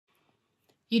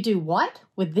You do what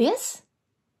with this?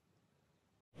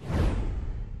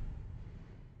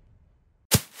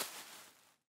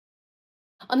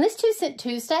 On this 2 Cent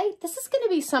Tuesday, this is going to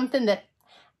be something that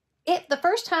the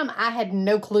first time I had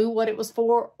no clue what it was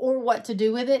for or what to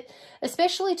do with it,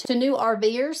 especially to new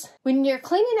RVers. When you're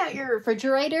cleaning out your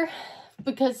refrigerator,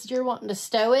 because you're wanting to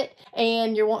stow it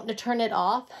and you're wanting to turn it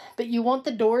off, but you want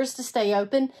the doors to stay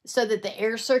open so that the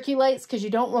air circulates because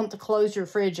you don't want to close your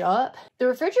fridge up. The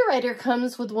refrigerator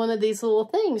comes with one of these little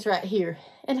things right here.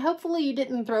 And hopefully you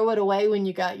didn't throw it away when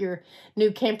you got your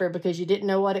new camper because you didn't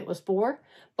know what it was for.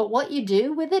 But what you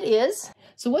do with it is,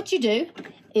 what you do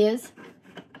is,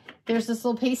 there's this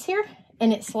little piece here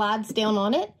and it slides down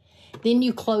on it. Then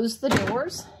you close the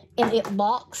doors and it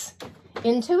locks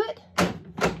into it.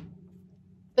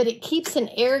 But it keeps an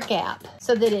air gap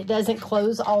so that it doesn't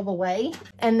close all the way.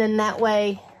 And then that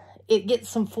way it gets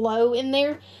some flow in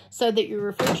there so that your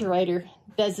refrigerator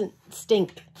doesn't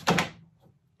stink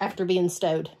after being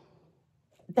stowed.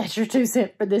 That's your 2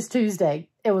 cents for this Tuesday.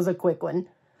 It was a quick one.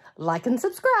 Like and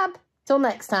subscribe. Till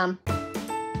next time.